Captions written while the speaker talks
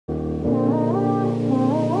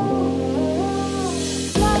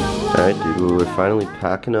Alright, dude, we're finally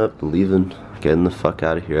packing up, leaving, getting the fuck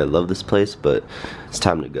out of here. I love this place, but it's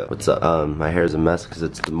time to go. What's up? My hair's a mess because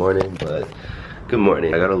it's the morning, but good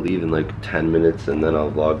morning. I gotta leave in like 10 minutes and then I'll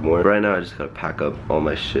vlog more. Right now, I just gotta pack up all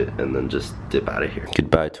my shit and then just dip out of here.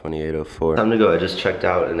 Goodbye, 2804. Time to go. I just checked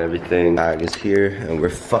out and everything. Bag is here and we're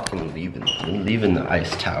fucking leaving. We're leaving the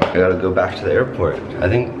ice tower. I gotta go back to the airport. I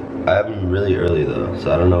think I have them really early though,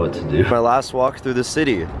 so I don't know what to do. My last walk through the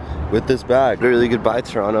city with this bag. Literally, goodbye,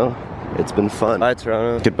 Toronto. It's been fun. Bye,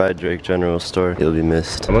 Toronto. Goodbye, Drake General Store. You'll be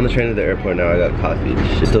missed. I'm on the train to the airport now. I got coffee.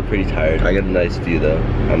 Shit. Still pretty tired. I got a nice view though.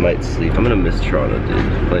 I might sleep. I'm gonna miss Toronto,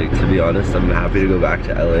 dude. Like, to be honest, I'm happy to go back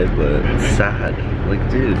to LA, but it's sad. Like,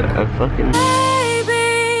 dude, I fucking... Baby,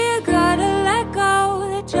 you gotta let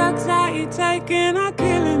go. The drugs that you're taking are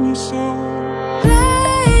killing your soul.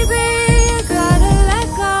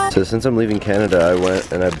 So since I'm leaving Canada, I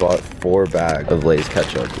went and I bought 4 bags of Lay's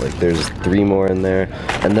ketchup. Like, there's 3 more in there.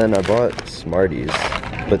 And then I bought Smarties.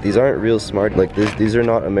 But these aren't real Smarties. Like, these are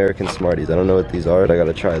not American Smarties. I don't know what these are, but I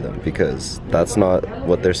gotta try them because that's not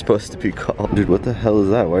what they're supposed to be called. Dude, what the hell is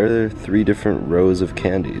that? Why are there 3 different rows of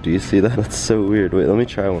candy? Do you see that? That's so weird. Wait, let me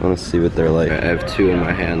try one. I wanna see what they're like. I have 2 in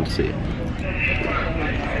my hand, see.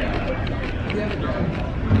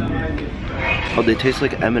 Oh, they taste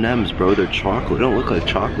like M&M's, bro. They're chocolate. They don't look like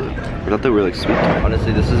chocolate. I thought they were like sweet.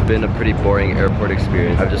 Honestly, this has been a pretty boring airport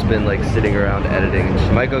experience. I've just been like sitting around editing.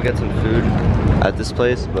 I might go get some food at this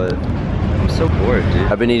place, but I'm so bored, dude.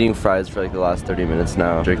 I've been eating fries for like the last 30 minutes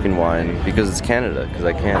now, drinking wine because it's Canada, because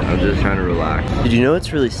I can't. I'm just trying to relax. Did you know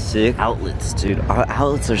it's really sick? Outlets, dude.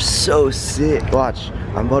 Outlets are so sick. Watch,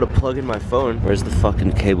 I'm about to plug in my phone. Where's the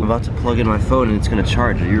fucking cable? I'm about to plug in my phone and it's gonna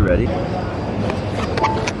charge. Are you ready?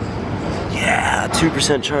 Yeah,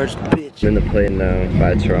 2% charged, bitch. I'm in the plane now.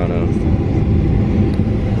 Bye, Toronto.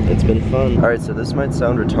 It's been fun. Alright, so this might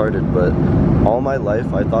sound retarded, but all my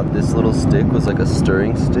life I thought this little stick was like a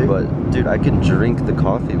stirring stick. But, dude, I can drink the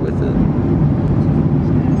coffee with it.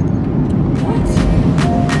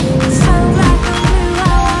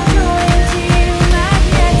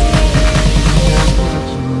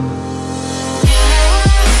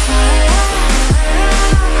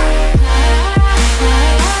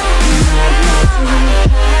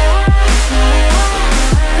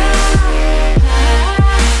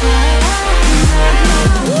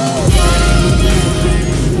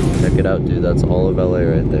 Out, dude, that's all of LA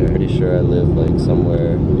right there. Pretty sure I live like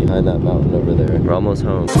somewhere behind that mountain over there. We're almost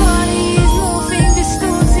home.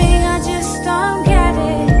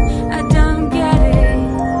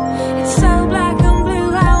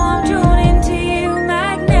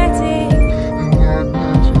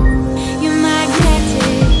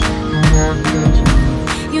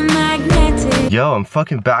 Yo, I'm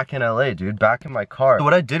fucking back in LA, dude. Back in my car. So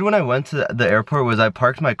what I did when I went to the airport was I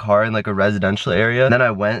parked my car in like a residential area. And then I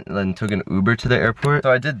went and took an Uber to the airport.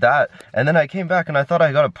 So I did that. And then I came back and I thought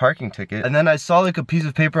I got a parking ticket. And then I saw like a piece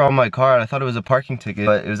of paper on my car and I thought it was a parking ticket.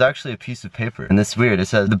 But it was actually a piece of paper. And it's weird. It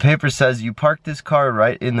says, the paper says you parked this car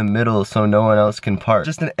right in the middle so no one else can park.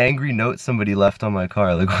 Just an angry note somebody left on my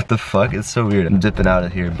car. Like, what the fuck? It's so weird. I'm dipping out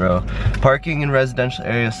of here, bro. Parking in residential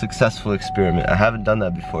area, successful experiment. I haven't done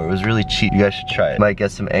that before. It was really cheap. You guys should try it. Might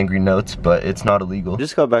get some angry notes, but it's not illegal.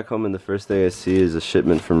 Just got back home and the first thing I see is a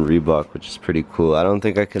shipment from Reebok, which is pretty cool. I don't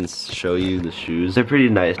think I can show you the shoes. They're pretty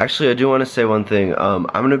nice. Actually, I do want to say one thing. I'm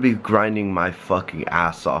gonna be grinding my fucking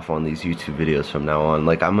ass off on these YouTube videos from now on.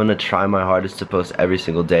 Like, I'm gonna try my hardest to post every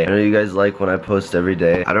single day. I know you guys like when I post every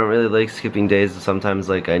day. I don't really like skipping days. Sometimes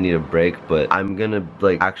like I need a break, but I'm gonna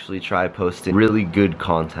like actually try posting really good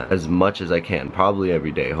content as much as I can. Probably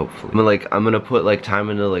every day, hopefully. I'm gonna put like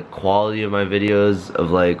time into like quality of my videos,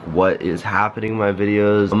 of like what is happening in my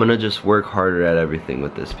videos. I'm gonna just work harder at everything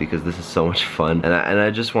with this because this is so much fun and I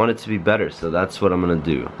just want it to be better, so that's what I'm gonna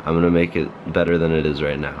do. I'm gonna make it better than it is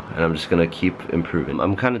right now and I'm just gonna keep improving.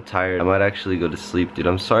 I'm kind of tired. I might actually go to sleep, dude.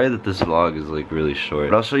 I'm sorry that this vlog is like really short,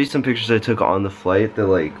 but I'll show you some pictures I took on the flight that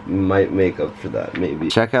like might make up for that, maybe.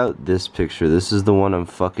 Check out this picture. This is the one I'm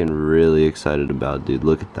fucking really excited about, dude.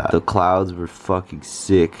 Look at that. The clouds were fucking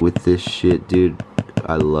sick with this shit, dude.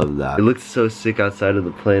 I love that. It looked so sick outside of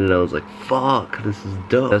the plane and I was like, fuck, this is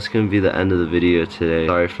dope. That's gonna be the end of the video today.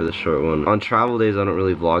 Sorry for the short one. On travel days, I don't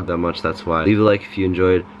really vlog that much, that's why. Leave a like if you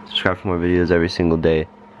enjoyed. Subscribe for more videos every single day.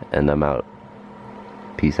 And I'm out.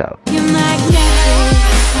 Peace out.